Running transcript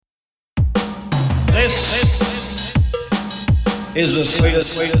This is the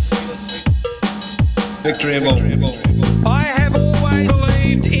sweetest victory of all. I have always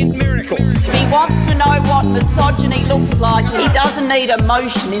believed in miracles. He wants to know what misogyny looks like. He doesn't need a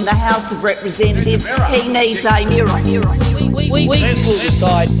motion in the House of Representatives. He needs a mirror. We will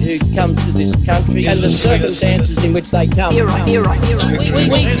decide who comes to this country and the circumstances in which they come. Mirror. We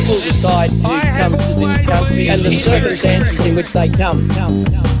will decide who comes to this country and the circumstances in which they come.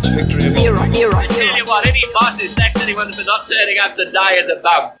 Mirror. Tell you what, any boss who sacks anyone for not turning up today is a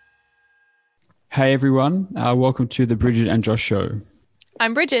bum. Hey everyone, welcome to the Brigid and Josh show.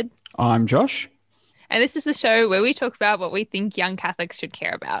 I'm Brigid. I'm Josh. And this is the show where we talk about what we think young Catholics should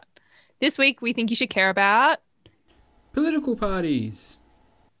care about. This week, we think you should care about Political parties.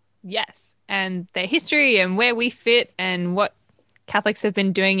 Yes, and their history and where we fit and what Catholics have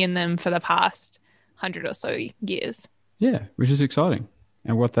been doing in them for the past 100 or so years. Yeah, which is exciting.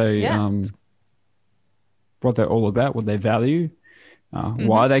 And what they're all about, what they value,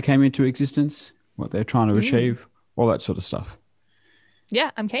 why they came into existence, what they're trying to achieve, all that sort of stuff.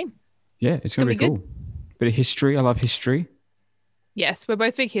 Yeah, I'm keen. Yeah, it's going to be cool. Bit of history. I love history. Yes, we're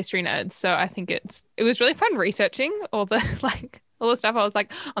both big history nerds, so I think it was really fun researching all the stuff. I was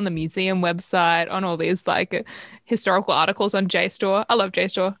on the museum website, on all these historical articles on JSTOR. I love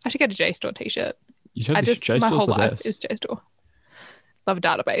JSTOR. I should get a JSTOR t-shirt. You should. JSTOR's my whole the life best. is JSTOR. Love a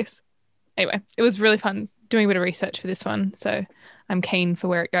database. Anyway, it was really fun doing a bit of research for this one, so I'm keen for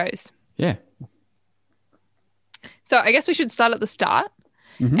where it goes. Yeah. So I guess we should start at the start.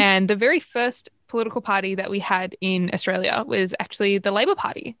 Mm-hmm. And the very first political party that we had in Australia was actually the Labor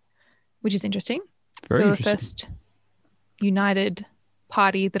Party, which is interesting. Very the interesting. first united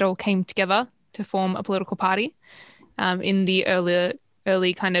party that all came together to form a political party in the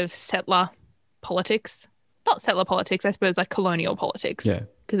early kind of settler politics. Not settler politics, I suppose, colonial politics. Yeah.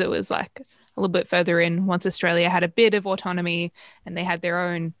 Because it was a little bit further in once Australia had a bit of autonomy and they had their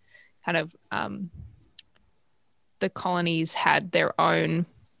own kind of the colonies had their own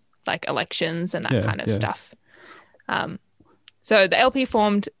elections and that kind of stuff. So the LP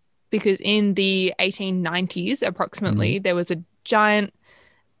formed because in the 1890s, approximately, there was a giant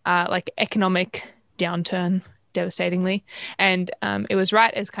economic downturn, devastatingly. And it was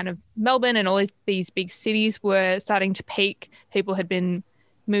right as kind of Melbourne and all these big cities were starting to peak. People had been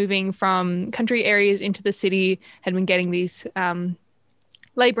moving from country areas into the city, had been getting these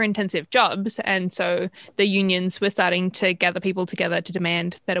labor-intensive jobs, and so the unions were starting to gather people together to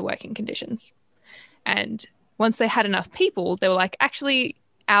demand better working conditions. And once they had enough people, they were like, actually,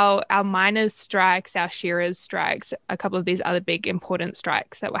 our miners' strikes, our shearers' strikes, a couple of these other big important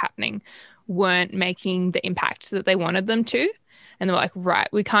strikes that were happening weren't making the impact that they wanted them to. And they were like, right,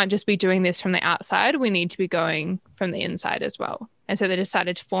 we can't just be doing this from the outside. We need to be going from the inside as well. And so they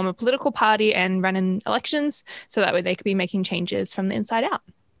decided to form a political party and run in elections so that way they could be making changes from the inside out.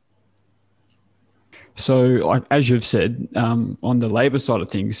 So, as you've said, on the Labor side of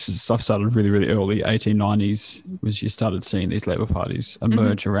things, stuff started really, really early. 1890s was you started seeing these Labor parties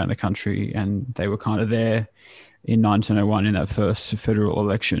emerge around the country, and they were kind of there in 1901 in that first federal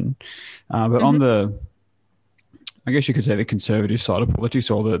election. But on the, I guess you could say, the conservative side of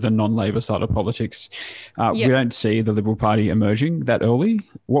politics or the non-Labor side of politics, we don't see the Liberal Party emerging that early.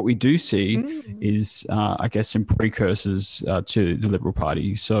 What we do see is, I guess, some precursors to the Liberal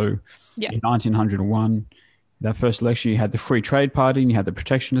Party. So in 1901, that first election, you had the Free Trade Party and you had the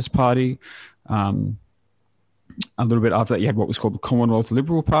Protectionist Party. A little bit after that, you had what was called the Commonwealth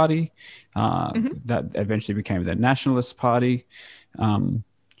Liberal Party. That eventually became the Nationalist Party.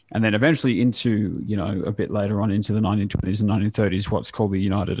 And then eventually into, a bit later on into the 1920s and 1930s, what's called the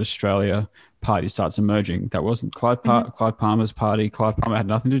United Australia Party starts emerging. That wasn't Clive Palmer's party. Clive Palmer had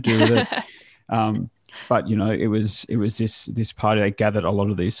nothing to do with it. But, it was this party that gathered a lot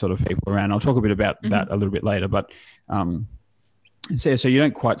of these sort of people around. I'll talk a bit about that a little bit later. But so you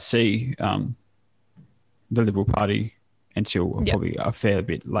don't quite see the Liberal Party until probably a fair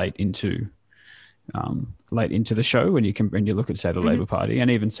bit late into the show when you look at, say, the Labor Party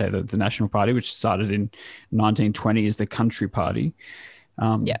and even, say, the National Party, which started in 1920 as the Country Party.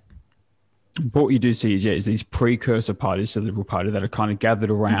 But what you do see is these precursor parties to the Liberal Party that are kind of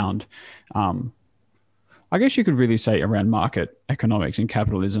gathered around, I guess you could really say around market economics and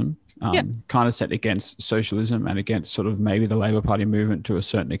capitalism, kind of set against socialism and against sort of maybe the Labor Party movement to a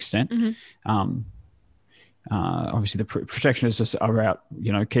certain extent. Obviously, the protectionists are out,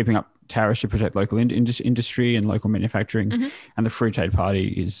 keeping up tariffs to protect local industry and local manufacturing, and the Free Trade Party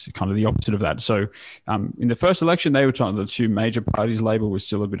is kind of the opposite of that. So in the first election, they were the two major parties. Labor was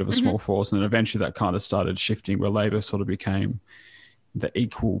still a bit of a small force, and then eventually that kind of started shifting where Labor sort of became the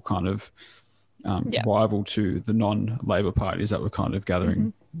equal kind of rival to the non-Labor parties that were kind of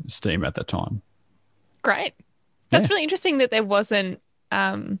gathering steam at that time. Great. That's really interesting that there wasn't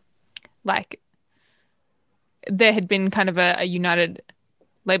there had been kind of a united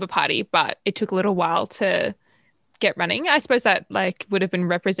Labor Party, but it took a little while to get running. I suppose that would have been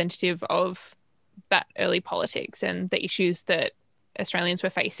representative of that early politics and the issues that Australians were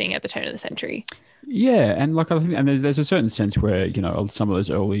facing at the turn of the century. Yeah, and I think, and there's a certain sense where some of those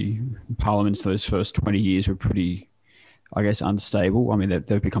early parliaments, those first 20 years, were pretty, I guess, unstable. I mean,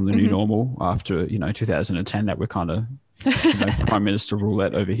 they've become the new normal after 2010. That we're kind of prime minister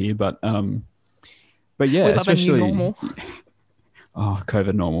roulette over here, but yeah, we love especially a new normal.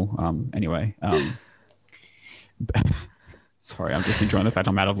 COVID normal. Anyway, sorry, I'm just enjoying the fact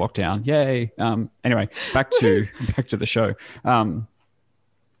I'm out of lockdown. Yay. Anyway, back to the show.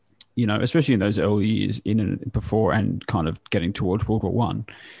 Especially in those early years, in and before, and kind of getting towards World War One,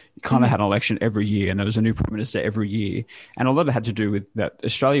 you kind of had an election every year, and there was a new prime minister every year, and a lot of it had to do with that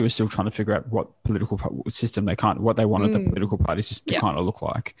Australia was still trying to figure out what political system what they wanted the political party system to kind of look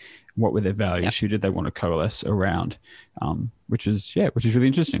like, what were their values, who did they want to coalesce around, which is really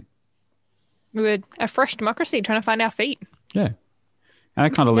interesting. We were a fresh democracy trying to find our feet. Yeah. And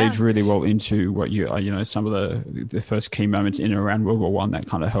that kind of leads really well into what some of the first key moments in and around World War One that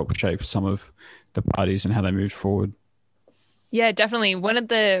kind of helped shape some of the parties and how they moved forward. Yeah, definitely. One of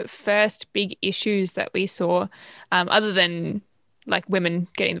the first big issues that we saw, other than women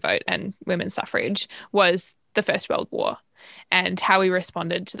getting the vote and women's suffrage, was the First World War and how we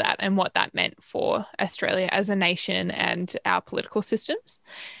responded to that and what that meant for Australia as a nation and our political systems.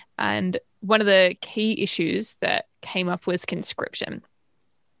 And one of the key issues that came up was conscription.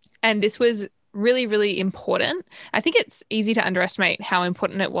 And this was really, really important. I think it's easy to underestimate how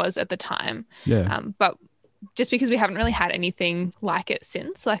important it was at the time. Yeah. But just because we haven't really had anything like it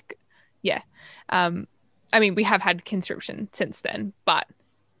since, I mean, we have had conscription since then, but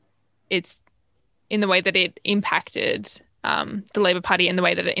it's in the way that it impacted the Labor Party and the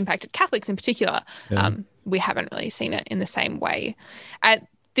way that it impacted Catholics in particular. We haven't really seen it in the same way. At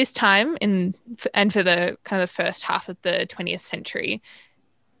this time, and for the kind of the first half of the 20th century,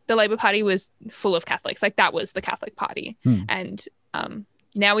 the Labor Party was full of Catholics. That was the Catholic Party. And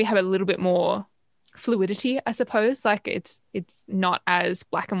now we have a little bit more fluidity, I suppose. It's not as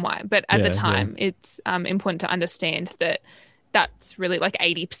black and white. But at the time, it's important to understand that that's really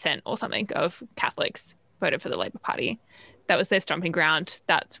 80% or something of Catholics voted for the Labor Party. That was their stomping ground.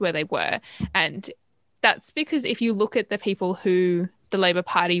 That's where they were. And that's because if you look at the people who the Labor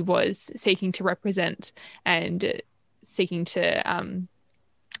Party was seeking to represent and seeking to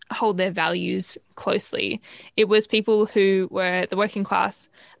hold their values closely, it was people who were the working class,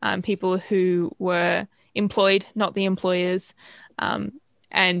 people who were employed, not the employers.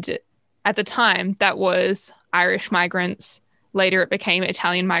 And at the time, that was Irish migrants. Later, it became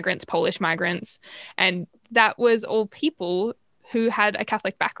Italian migrants, Polish migrants. And that was all people who had a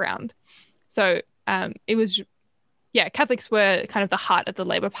Catholic background. So it was, Catholics were kind of the heart of the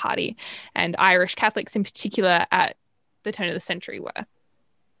Labor Party, and Irish Catholics in particular at the turn of the century were.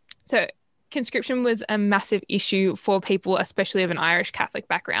 So conscription was a massive issue for people, especially of an Irish Catholic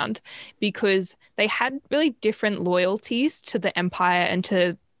background, because they had really different loyalties to the Empire and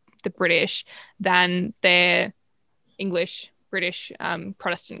to the British than their English, British,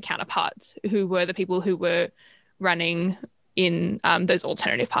 Protestant counterparts, who were the people who were running in those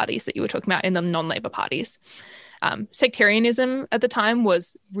alternative parties that you were talking about in the non-Labor parties. Sectarianism at the time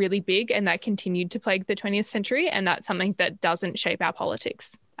was really big, and that continued to plague the 20th century, and that's something that doesn't shape our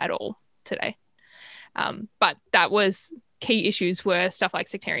politics at all today. But that was key issues were stuff like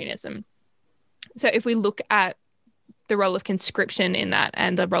sectarianism. So if we look at the role of conscription in that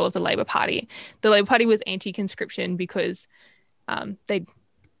and the role of the Labor Party was anti-conscription because they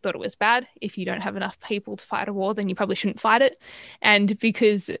thought it was bad. If you don't have enough people to fight a war, then you probably shouldn't fight it. And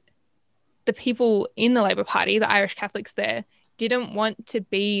because the people in the Labor Party, the Irish Catholics there, didn't want to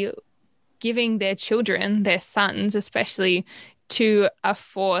be giving their children, their sons especially, to a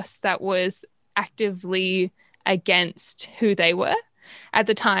force that was actively against who they were. At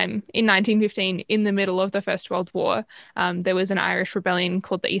the time, in 1915, in the middle of the First World War, there was an Irish rebellion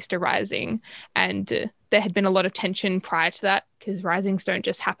called the Easter Rising, and there had been a lot of tension prior to that because risings don't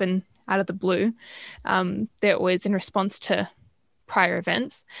just happen out of the blue. They're always in response to prior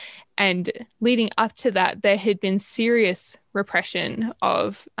events. And leading up to that, there had been serious repression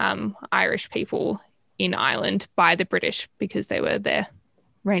of Irish people in Ireland by the British because they were their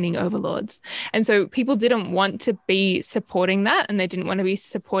reigning overlords. And so people didn't want to be supporting that, and they didn't want to be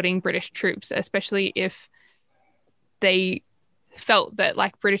supporting British troops, especially if they felt that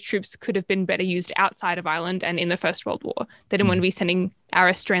like British troops could have been better used outside of Ireland and in the First World War. They didn't want to be sending our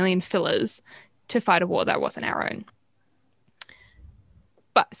Australian fillers to fight a war that wasn't our own.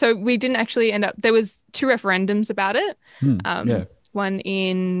 But so we didn't actually end up, there was 2 referendums about it. One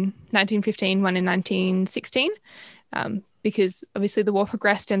in 1915, one in 1916, because obviously the war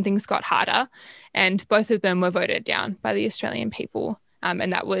progressed and things got harder, and both of them were voted down by the Australian people.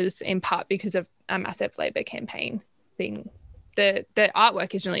 And that was in part because of a massive Labor campaign being, the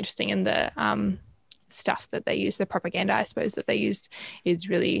artwork is really interesting, and the stuff that they use, the propaganda, I suppose, that they used is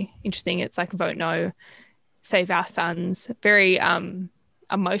really interesting. It's like vote no, save our sons, very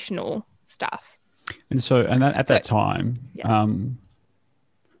emotional stuff. And so, at that time,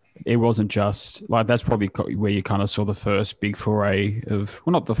 it wasn't just like, that's probably where you kind of saw the first big foray of,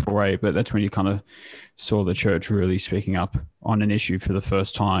 well, not the foray, but that's when you kind of saw the church really speaking up on an issue for the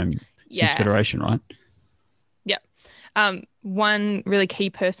first time since Federation, right? Yep. One really key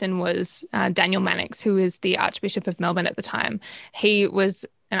person was Daniel Mannix, who was the Archbishop of Melbourne at the time. He was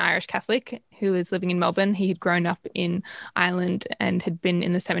an Irish Catholic who was living in Melbourne. He had grown up in Ireland and had been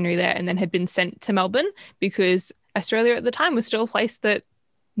in the seminary there, and then had been sent to Melbourne because Australia at the time was still a place that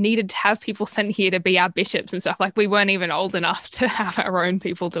needed to have people sent here to be our bishops and stuff. Like, we weren't even old enough to have our own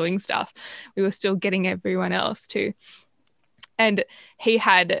people doing stuff. We were still getting everyone else to. And he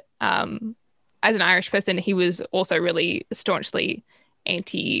had, as an Irish person, he was also really staunchly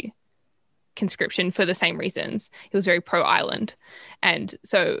anti-conscription for the same reasons. He was very pro-Ireland. And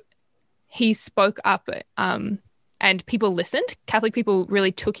so he spoke up, and people listened. Catholic people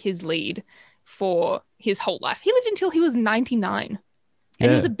really took his lead for his whole life. He lived until he was 99. And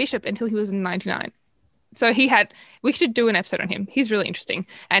he was a bishop until he was 99. So we should do an episode on him. He's really interesting.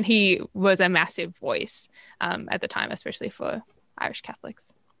 And he was a massive voice at the time, especially for Irish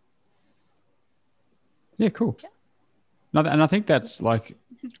Catholics. Yeah, cool. Yeah. No, and I think that's like,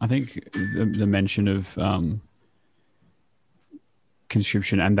 I think the mention of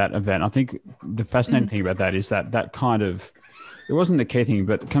conscription and that event, I think the fascinating thing about that is that kind of, it wasn't the key thing,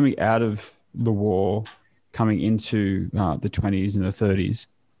 but coming out of the war, coming into the 20s and the 30s,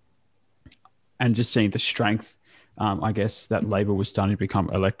 and just seeing the strength, I guess, that Labor was starting to become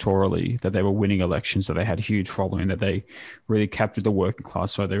electorally, that they were winning elections, that they had a huge following, that they really captured the working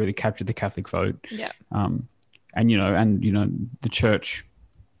class, so they really captured the Catholic vote. Yeah. And the church,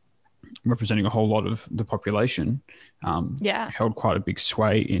 representing a whole lot of the population, held quite a big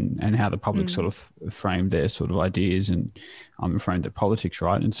sway in and how the public sort of framed their sort of ideas and framed their politics,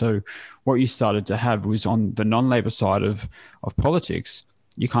 right? And so what you started to have was, on the non-Labor side of politics,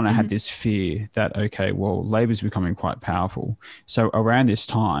 you kind of had this fear that, okay, well, Labor's becoming quite powerful. So around this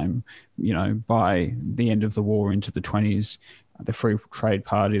time, by the end of the war into the 20s, the Free Trade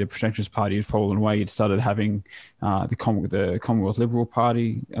Party, the Protectionist Party had fallen away. You'd started having the Commonwealth Liberal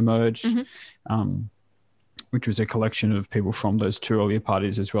Party emerged, which was a collection of people from those 2 earlier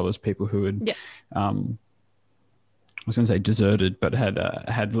parties, as well as people who had, I was going to say deserted, but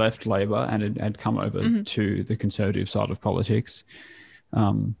had left Labor and had come over to the Conservative side of politics.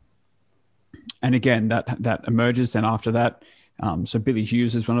 And again, that emerges. Then after that, so Billy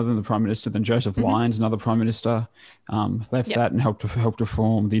Hughes is one of them, the Prime Minister. Then Joseph Lyons, another Prime Minister, left that and helped to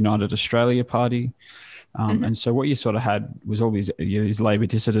form the United Australia Party. And so what you sort of had was all these Labor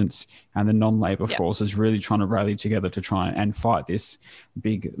dissidents and the non-Labor forces really trying to rally together to try and fight this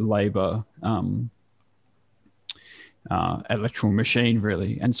big Labor electoral machine,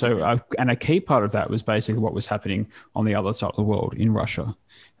 really. And so and a key part of that was basically what was happening on the other side of the world in Russia,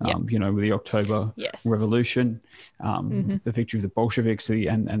 with the October Revolution, the victory of the Bolsheviks,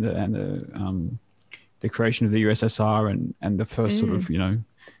 and the creation of the USSR and the first sort of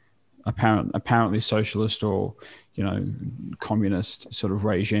apparently socialist or communist sort of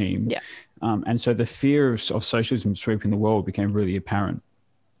regime. And so the fear of socialism sweeping the world became really apparent.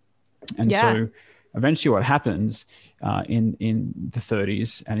 And so eventually what happens in the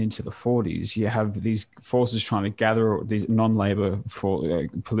 30s and into the 40s, you have these forces trying to gather, these non-Labor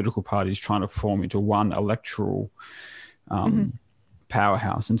political parties trying to form into one electoral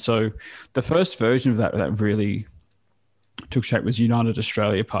powerhouse. And so the first version of that really took shape was United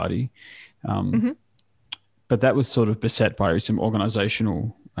Australia Party. But that was sort of beset by some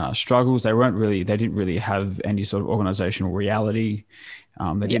organizational struggles. They didn't really have any sort of organizational reality.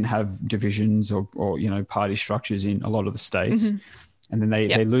 They didn't have divisions or party structures in a lot of the states. And then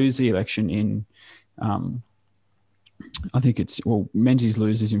they lose the election in, I think Menzies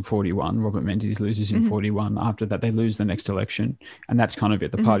loses in 41. Robert Menzies loses in 41. After that, they lose the next election. And that's kind of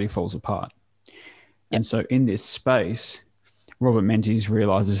it. The party falls apart. And so in this space, Robert Menzies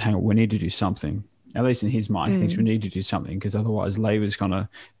realizes, hang on, we need to do something. at least in his mind, he thinks we need to do something because otherwise Labor's going to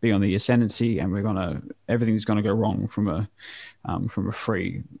be on the ascendancy and everything's going to go wrong from a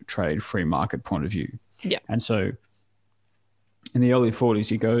free trade, free market point of view. Yeah. And so in the early 40s,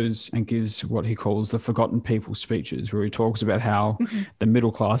 he goes and gives what he calls the forgotten people speeches, where he talks about how the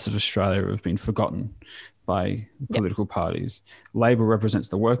middle class of Australia have been forgotten by political parties. Labor represents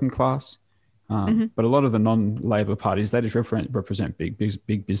the working class, but a lot of the non-Labor parties, they just represent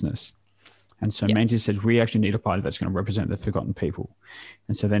big business. And so Menzies said, we actually need a party that's going to represent the forgotten people.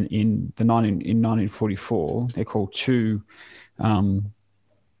 And so then in 1944, they called two,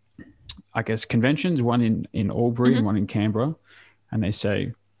 conventions, one in Albury and one in Canberra. And they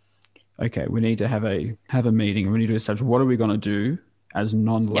say, okay, we need to have a meeting and we need to establish what are we going to do as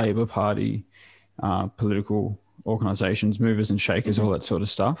non-Labor party political organizations, movers and shakers, all that sort of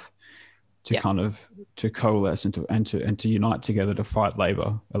stuff, to kind of to coalesce and to unite together to fight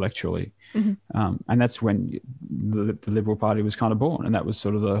Labor electorally. And that's when the Liberal Party was kind of born. And that was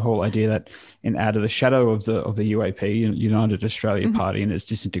sort of the whole idea that out of the shadow of the UAP, United Australia Party, and its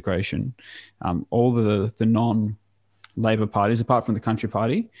disintegration, all the non-Labor parties, apart from the Country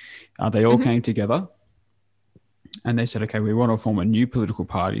Party, they all came together and they said, okay, we want to form a new political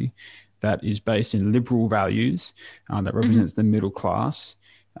party that is based in liberal values, that represents the middle class,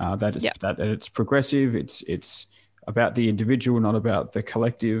 that it's progressive, it's about the individual, not about the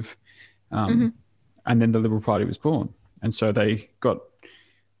collective. And then the Liberal Party was born. And so they got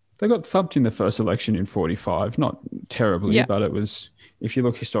thumped in the first election in 45, not terribly, but it was, if you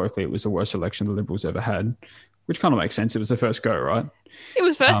look historically, it was the worst election the Liberals ever had, which kind of makes sense. It was the first go, right? It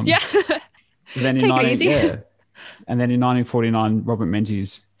was first, Then Take it easy. And then in 1949, Robert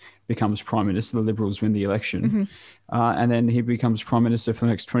Menzies becomes Prime Minister. The Liberals win the election. And then he becomes Prime Minister for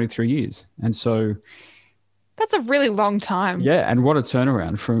the next 23 years. And so... that's a really long time. Yeah, and what a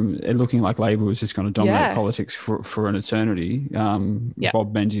turnaround from it looking like Labor was just going to dominate politics for an eternity.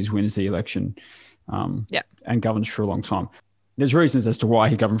 Bob Menzies wins the election and governs for a long time. There's reasons as to why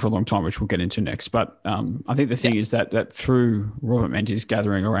he governed for a long time, which we'll get into next. But I think the thing is that through Robert Menzies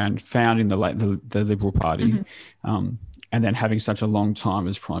gathering around, founding the Liberal Party, and then having such a long time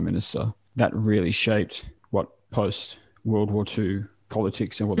as Prime Minister, that really shaped what post-World War II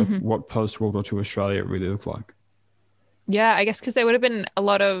politics and what post-World War II Australia really looked like. Yeah, I guess because there would have been a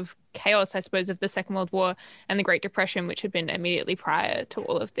lot of chaos, I suppose, of the Second World War and the Great Depression, which had been immediately prior to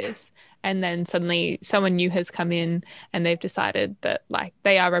all of this. And then suddenly someone new has come in and they've decided that like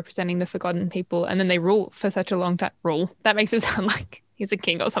they are representing the forgotten people, and then they rule for such a long time. Rule. That makes it sound like he's a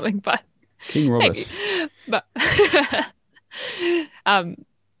king or something, but King Robert. But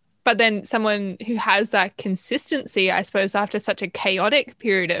but then someone who has that consistency, I suppose, after such a chaotic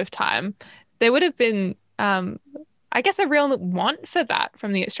period of time, there would have been I guess a real want for that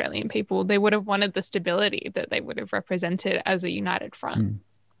from the Australian people. They would have wanted the stability that they would have represented as a united front.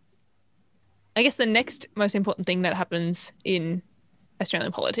 I guess the next most important thing that happens in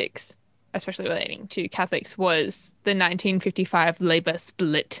Australian politics, especially relating to Catholics, was the 1955 Labor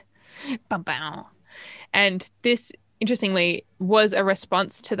split. And this, interestingly, was a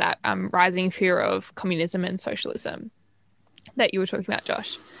response to that rising fear of communism and socialism that you were talking about,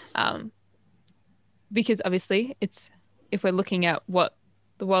 Josh. Because obviously if we're looking at what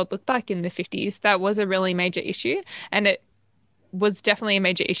the world looked like in the 50s, that was a really major issue. And it was definitely a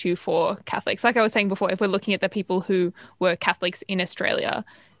major issue for Catholics. Like I was saying before, if we're looking at the people who were Catholics in Australia,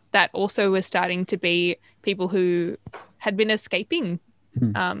 that also was starting to be people who had been escaping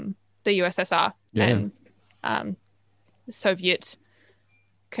the USSR and Soviet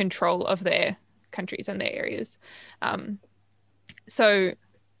control of their countries and their areas. So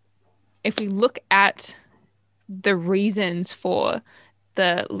if we look at the reasons for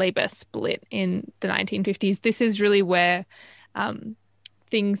the Labor split in the 1950s, this is really where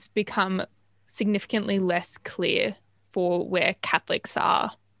things become significantly less clear for where Catholics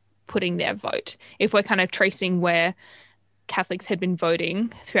are putting their vote. If we're kind of tracing where Catholics had been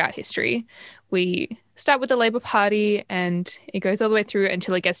voting throughout history, we start with the Labor Party and it goes all the way through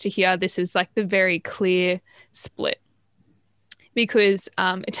until it gets to here. This is like the very clear split. Because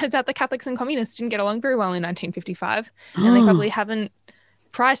it turns out the Catholics and communists didn't get along very well in 1955, and they probably haven't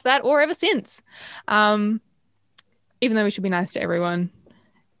prior to that or ever since. Even though we should be nice to everyone,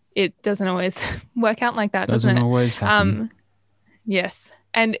 it doesn't always work out like that, doesn't it? Doesn't always happen. Yes.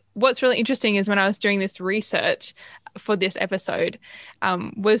 And what's really interesting is when I was doing this research for this episode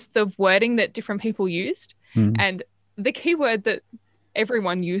was the wording that different people used. And the key word that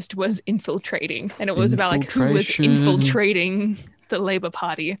everyone used was infiltrating, and it was about like who was infiltrating the Labor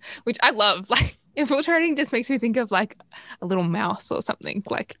Party, which I love. Like infiltrating just makes me think of like a little mouse or something,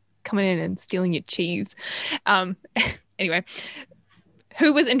 like coming in and stealing your cheese. Anyway,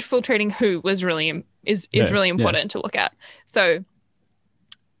 who was infiltrating who was really is really important to look at. So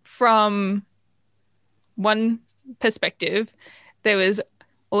from one perspective, there was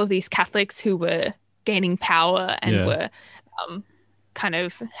all of these Catholics who were gaining power and were kind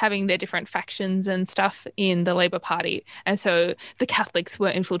of having their different factions and stuff in the Labour Party. And so the Catholics were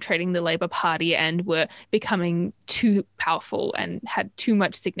infiltrating the Labour Party and were becoming too powerful and had too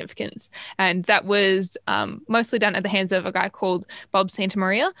much significance. And that was mostly done at the hands of a guy called Bob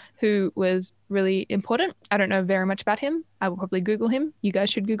Santamaria, who was really important. I don't know very much about him. I will probably Google him. You guys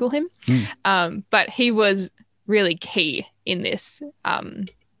should Google him. But he was really key in this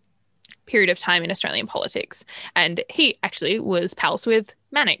period of time in Australian politics, and he actually was pals with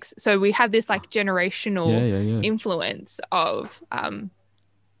Mannix. So we have this like generational influence of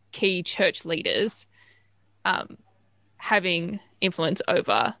key church leaders having influence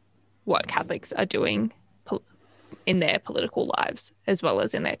over what Catholics are doing in their political lives as well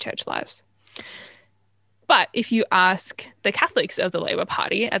as in their church lives. But if you ask the Catholics of the Labour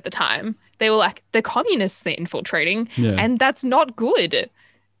Party at the time, they were like, the communists they're infiltrating, and that's not good.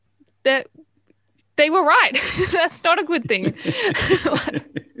 That they were right. That's not a good thing.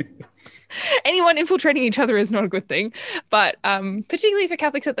 Anyone infiltrating each other is not a good thing. But particularly for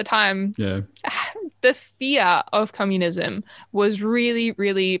Catholics at the time, the fear of communism was really,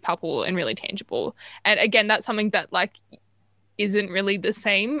 really palpable and really tangible. And again, that's something that like isn't really the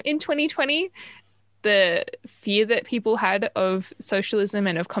same in 2020. The fear that people had of socialism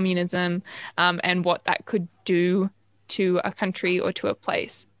and of communism and what that could do to a country or to a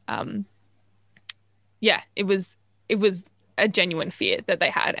place. It was a genuine fear that they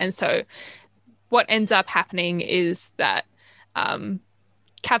had. And so what ends up happening is that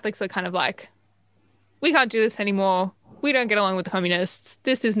Catholics are kind of like, we can't do this anymore. We don't get along with the communists.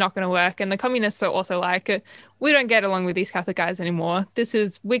 This is not going to work. And the communists are also like, we don't get along with these Catholic guys anymore.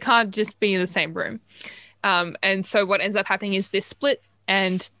 We can't just be in the same room. And so what ends up happening is this split,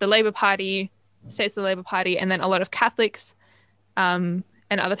 and the Labour Party stays the Labour Party, and then a lot of Catholics and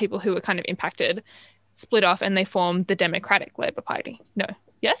other people who were kind of impacted split off, and they formed the Democratic Labour Party. No.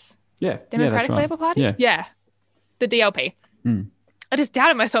 Yes? Yeah. Democratic Labour Party? Yeah. The DLP. I just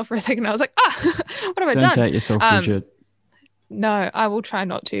doubted myself for a second. I was like, what have I done? Don't doubt yourself, Brigid. No, I will try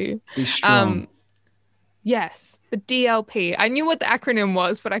not to. Be strong. Yes, the DLP. I knew what the acronym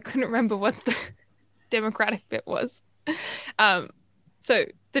was, but I couldn't remember what the Democratic bit was. So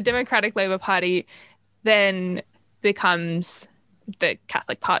the Democratic Labour Party then becomes the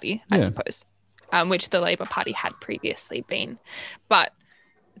Catholic Party, I suppose, which the Labour Party had previously been. But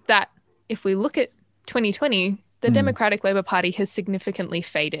that, if we look at 2020, the Democratic Labour Party has significantly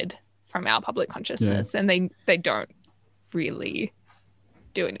faded from our public consciousness, and they don't really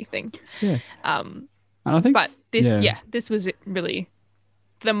do anything. And I think, but this was really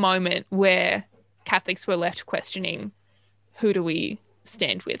the moment where Catholics were left questioning, who do we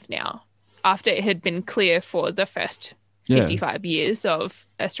stand with now? After it had been clear for the first 55 years of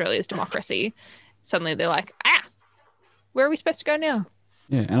Australia's democracy, suddenly they're like, where are we supposed to go now?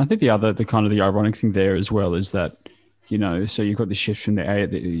 Yeah, and I think the ironic thing there as well is that, you know, so you've got the shift from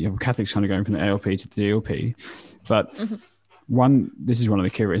the Catholics kind of going from the ALP to the DLP, but this is one of the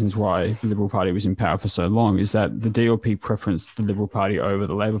key reasons why the Liberal Party was in power for so long, is that the DLP preferenced the Liberal Party over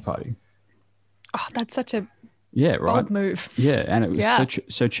the Labor Party. Oh, that's such a bold move. Yeah, and it was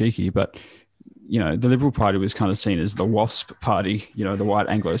so cheeky, but you know, the Liberal Party was kind of seen as the WASP party, you know, the White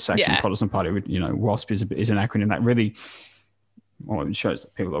Anglo-Saxon Protestant Party. You know, WASP is an acronym that really, it shows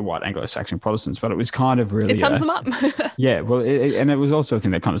that people are white Anglo-Saxon Protestants, but it was kind of really... It sums them up. And it was also a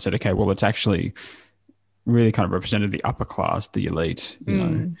thing that kind of said, okay, well, it's actually really kind of represented the upper class, the elite, you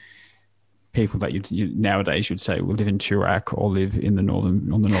know, people that you nowadays you'd say will live in Toorak or live on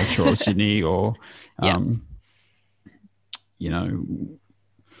the North Shore of Sydney or, you know,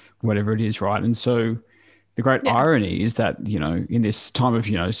 whatever it is, right? And so the great irony is that, you know, in this time of,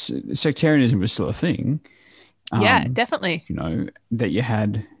 you know, sectarianism was still a thing. Definitely. You know, that you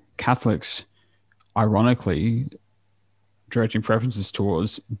had Catholics, ironically, directing preferences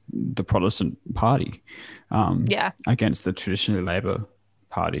towards the Protestant party against the traditionally Labor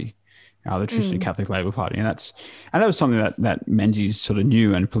Party, the traditionally Catholic Labor Party. And that was something that Menzies sort of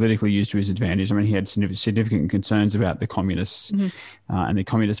knew and politically used to his advantage. I mean, he had significant concerns about the communists and the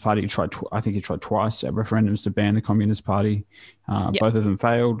Communist Party. He tried twice at referendums to ban the Communist Party. Both of them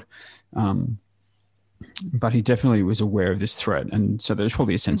failed. but he definitely was aware of this threat. And so there's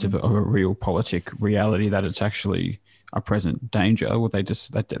probably a sense of a real politic reality that it's actually a present danger. What they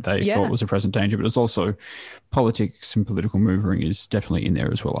thought was a present danger, but it's also politics and political maneuvering is definitely in there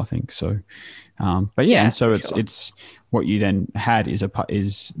as well, I think. So, and so it's what you then had is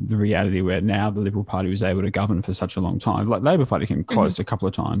the reality where now the Liberal Party was able to govern for such a long time. Like Labor Party came close a couple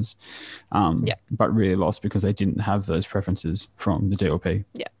of times, but really lost because they didn't have those preferences from the DLP.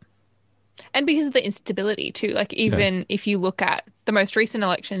 Yeah. And because of the instability too, like even if you look at the most recent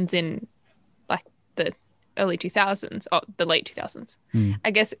elections in like the early 2000s or the late 2000s,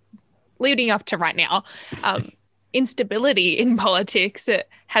 I guess leading up to right now, instability in politics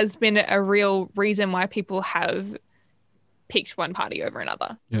has been a real reason why people have picked one party over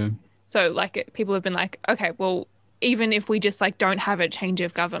another. Yeah. So like people have been like, okay, well, even if we just like don't have a change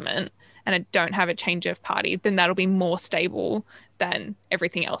of government and don't have a change of party, then that'll be more stable than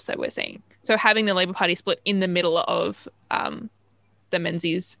everything else that we're seeing. So having the Labor Party split in the middle of the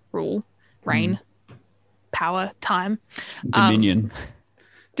Menzies rule, reign, power, time. Dominion.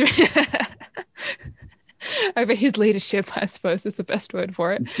 Over his leadership, I suppose is the best word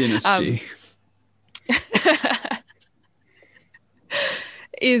for it. Dynasty.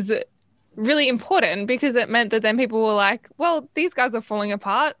 Is really important because it meant that then people were like, well, these guys are falling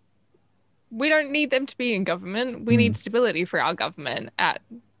apart. We don't need them to be in government. We need stability for our government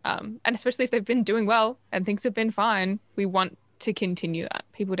and especially if they've been doing well and things have been fine, we want to continue that.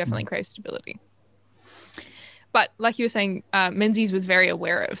 People definitely crave stability. But like you were saying, Menzies was very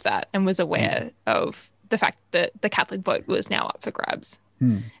aware of that and was aware of the fact that the Catholic vote was now up for grabs.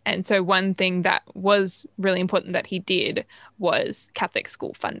 And so one thing that was really important that he did was Catholic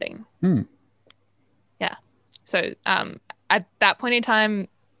school funding. Yeah. So at that point in time,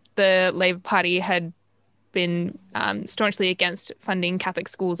 the Labor Party had been staunchly against funding Catholic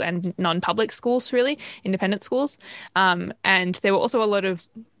schools and non-public schools, really, independent schools. And there were also a lot of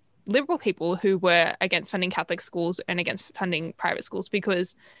Liberal people who were against funding Catholic schools and against funding private schools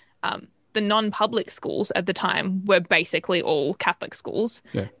because the non-public schools at the time were basically all Catholic schools.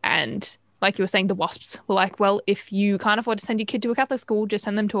 Yeah. And like you were saying, the WASPs were like, well, if you can't afford to send your kid to a Catholic school, just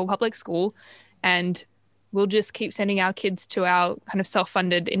send them to a public school and we'll just keep sending our kids to our kind of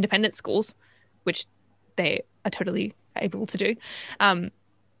self-funded independent schools, which they are totally able to do. And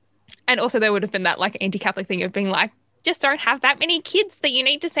also there would have been that like anti-Catholic thing of being like, just don't have that many kids that you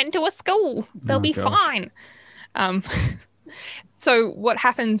need to send to a school. They'll be fine. So what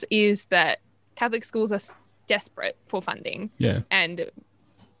happens is that Catholic schools are desperate for funding. Yeah. And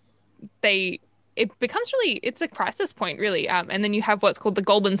it becomes it's a crisis point, really. And then you have what's called the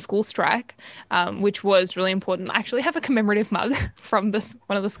Goulburn School Strike, which was really important. I actually have a commemorative mug from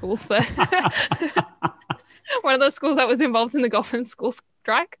one of the schools one of those schools that was involved in the Goulburn School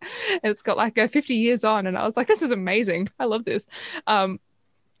Strike. It's got like a 50 years on, and I was like, this is amazing. I love this. But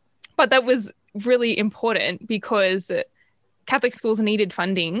that was really important because Catholic schools needed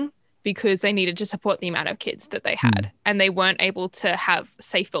funding because they needed to support the amount of kids that they had, and they weren't able to have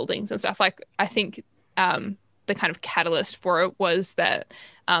safe buildings and stuff. Like I think the kind of catalyst for it was that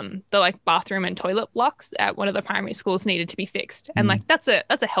the like bathroom and toilet blocks at one of the primary schools needed to be fixed, and like that's a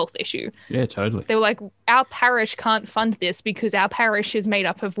health issue. Yeah, totally. They were like, our parish can't fund this because our parish is made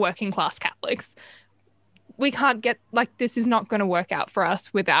up of working class Catholics. We can't get this is not going to work out for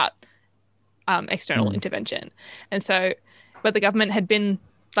us without external intervention. And so, but the government had been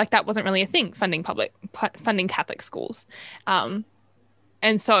like, that wasn't really a thing, funding Catholic schools.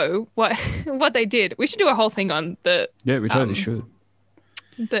 And so what they did, we should do a whole thing on the... Yeah, we totally should.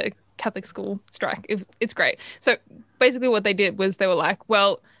 The Catholic school strike. It's great. So basically what they did was they were like,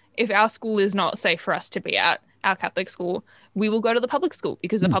 well, if our school is not safe for us to be at, our Catholic school, we will go to the public school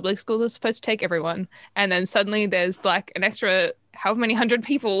because the public schools are supposed to take everyone. And then suddenly there's like an extra however many hundred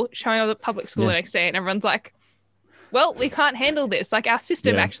people showing up at public school the next day, and everyone's like, well, we can't handle this. Like our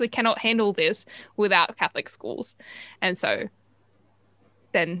system actually cannot handle this without Catholic schools. And so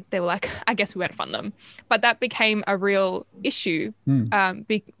then they were like, I guess we better fund them. But that became a real issue. Not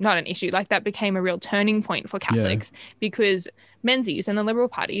an issue, like that became a real turning point for Catholics because Menzies and the Liberal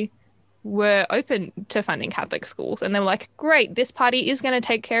Party were open to funding Catholic schools. And they were like, great, this party is going to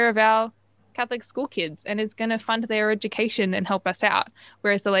take care of our Catholic school kids and is going to fund their education and help us out.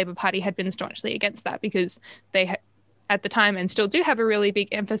 Whereas the Labor Party had been staunchly against that because they at the time and still do have a really big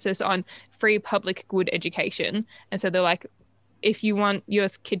emphasis on free public good education. And so they're like, if you want your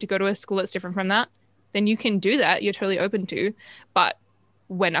kid to go to a school that's different from that, then you can do that. You're totally open to, but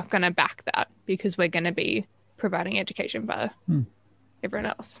we're not going to back that because we're going to be providing education for everyone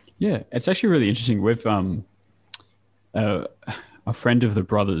else. Yeah, it's actually really interesting. We've, a friend of the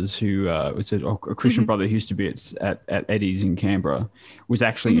brothers who was a Christian brother who used to be at Eddie's in Canberra, was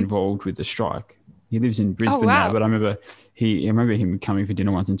actually involved with the strike. He lives in Brisbane now, but I remember him coming for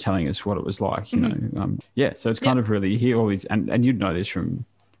dinner once and telling us what it was like. You know, so it's kind of really, you hear all these, and you'd know this from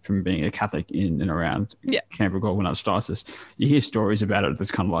being a Catholic in and around Canberra Goulburn Archdiocese. You hear stories about it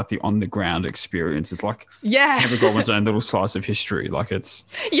that's kind of like the on the ground experience. It's like Canberra Goulburn's own little slice of history. Like it's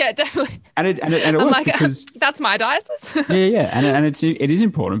definitely. And it was like, because that's my diocese. and it is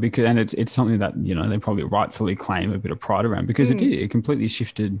important because it's something that, you know, they probably rightfully claim a bit of pride around, because it completely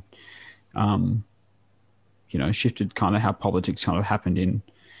shifted. Shifted kind of how politics kind of happened in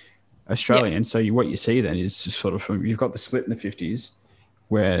Australia. And so what you see then is sort of you've got the split in the 50s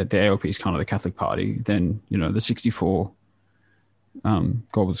where the ALP is kind of the Catholic Party, then, you know, the 64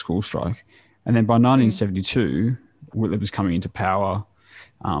 Goulburn school strike. And then by 1972, Whitlam was coming into power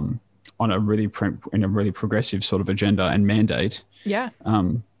on a really progressive sort of agenda and mandate,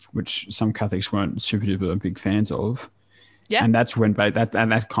 which some Catholics weren't super duper big fans of. Yeah. And that's when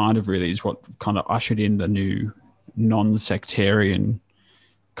that kind of really is what kind of ushered in the new non-sectarian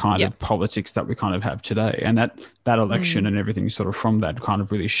kind of politics that we kind of have today. And that election and everything sort of from that kind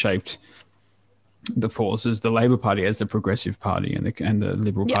of really shaped the forces, the Labor Party as the progressive party and the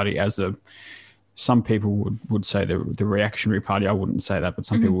Liberal Party as some people would say the reactionary party. I wouldn't say that, but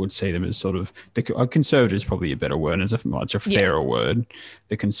some people would see them as sort of conservative is probably a better word, as a much a fairer word,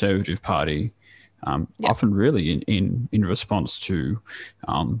 the Conservative Party. Often really in response to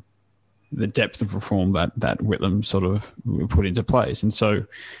the depth of reform that Whitlam sort of put into place. And so,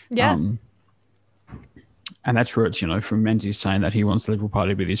 and that's where it's, you know, from Menzies saying that he wants the Liberal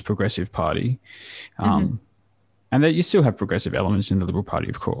Party to be this progressive party. And that you still have progressive elements in the Liberal Party,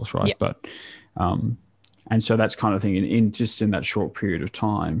 of course, right? But, and so that's kind of thing in that short period of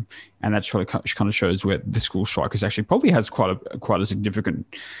time. And that sort of kind of shows where the school strike is actually probably has quite a significant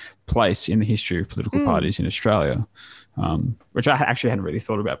place in the history of political parties in Australia, which I actually hadn't really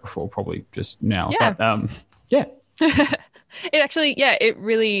thought about before, probably just now. But it actually, it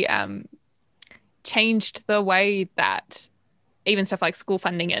really changed the way that even stuff like school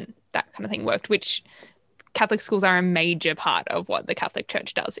funding and that kind of thing worked, which Catholic schools are a major part of what the Catholic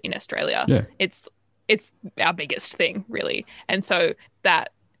Church does in Australia. Yeah. It's our biggest thing, really. And so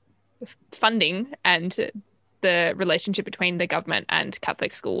that funding and the relationship between the government and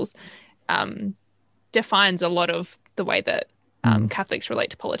Catholic schools defines a lot of the way that Catholics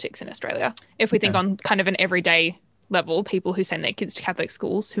relate to politics in Australia. If we think on kind of an everyday level, people who send their kids to Catholic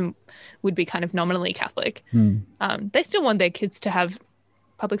schools who would be kind of nominally Catholic, they still want their kids to have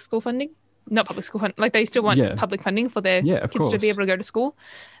public school funding. Not public school funding, like they still want public funding for their kids to be able to go to school.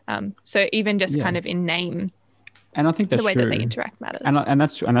 So even just kind of in name, and I think that's the way true. that they interact matters. And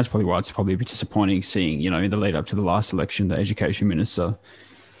that's probably why it's probably a bit disappointing seeing, you know, in the lead up to the last election, the education minister,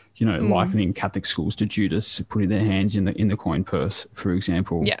 you know, likening Catholic schools to Judas, putting their hands in the coin purse, for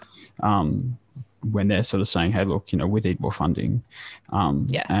example. When they're sort of saying, hey, look, you know, we need more funding.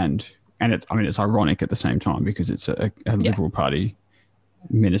 And it's ironic at the same time because it's a Liberal Party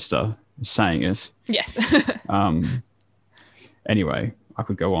minister saying it. Yes. Anyway, I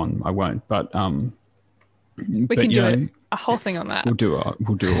could go on. I won't. But we can do a whole thing on that. We'll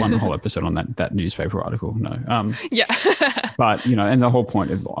do one whole episode on that newspaper article. No. But you know, and the whole point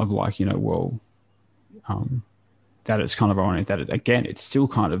of like, you know, well, that it's kind of ironic that it's still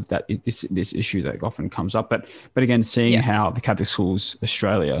kind of that this issue that often comes up. But again, seeing how the Catholic schools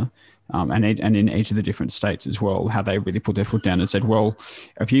Australia. And in each of the different states as well, how they really put their foot down and said, well,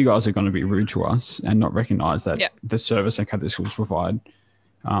 if you guys are going to be rude to us and not recognise that the service that Catholic schools provide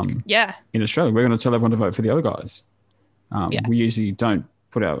in Australia, we're going to tell everyone to vote for the other guys. We usually don't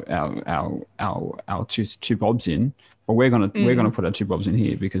put our two bobs in, but we're going to put our two bobs in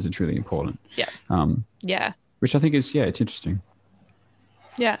here because it's really important. Which I think is it's interesting.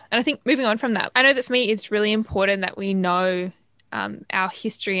 Yeah, and I think moving on from that, I know that for me it's really important that we know our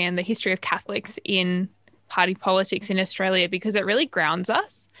history and the history of Catholics in party politics in Australia, because it really grounds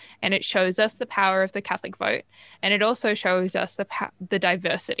us and it shows us the power of the Catholic vote, and it also shows us the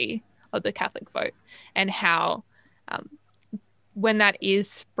diversity of the Catholic vote and how when that is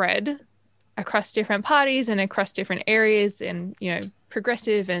spread across different parties and across different areas and, you know,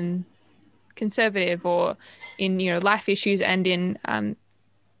 progressive and conservative, or in, you know, life issues and in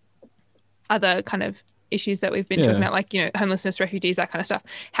other kind of issues that we've been talking about, like, you know, homelessness, refugees, that kind of stuff,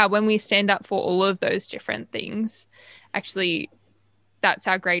 how when we stand up for all of those different things, actually that's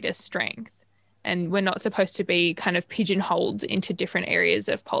our greatest strength. And we're not supposed to be kind of pigeonholed into different areas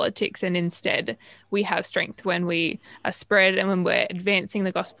of politics. And instead, we have strength when we are spread and when we're advancing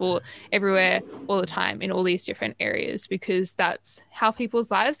the gospel everywhere, all the time, in all these different areas, because that's how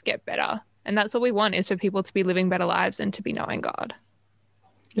people's lives get better. And that's what we want, is for people to be living better lives and to be knowing God.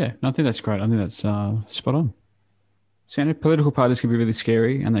 Yeah, I think that's great. I think that's spot on. So, political parties can be really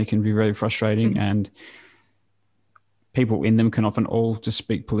scary and they can be very frustrating, and people in them can often all just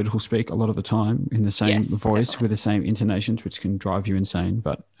speak political speak a lot of the time in the same voice, definitely, with the same intonations, which can drive you insane.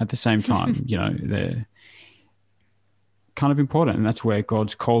 But at the same time, they're kind of important, and that's where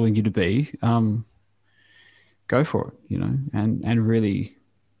God's calling you to be. Go for it, and really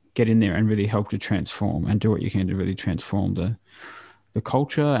get in there and really help to transform and do what you can to really transform the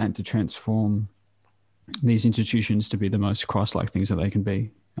culture and to transform these institutions to be the most Christ-like things that they can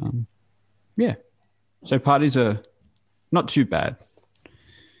be. So parties are not too bad.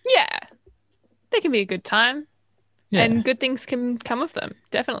 Yeah. They can be a good time. Yeah. And good things can come of them,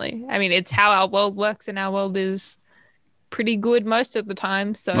 definitely. I mean, it's how our world works, and our world is pretty good most of the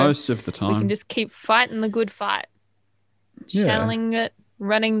time. So most of the time, we can just keep fighting the good fight. Channeling it,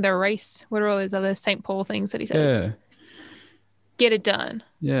 running the race. What are all those other St. Paul things that he says? Yeah. Get it done.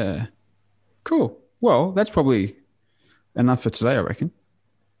 Yeah. Cool. Well, that's probably enough for today, I reckon.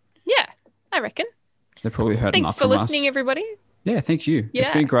 Yeah, I reckon. They probably heard enough from us. Thanks for listening, everybody. Yeah, thank you. Yeah.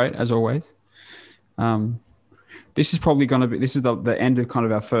 It's been great, as always. This is probably going to be, this is the end of kind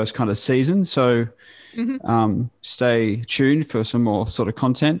of our first kind of season. So stay tuned for some more sort of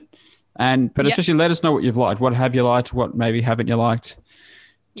content. But especially let us know what you've liked. What have you liked? What maybe haven't you liked?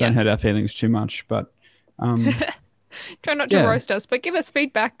 Don't hurt our feelings too much, but... Try not to roast us, but give us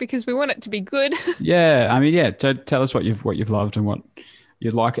feedback, because we want it to be good. Tell us what you've loved and what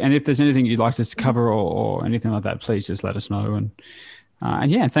you'd like, and if there's anything you'd like us to cover or anything like that, please just let us know.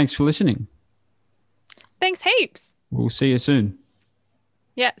 And thanks for listening. Thanks heaps. We'll see you soon.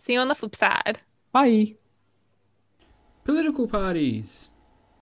 Yeah, see you on the flip side. Bye. Political parties.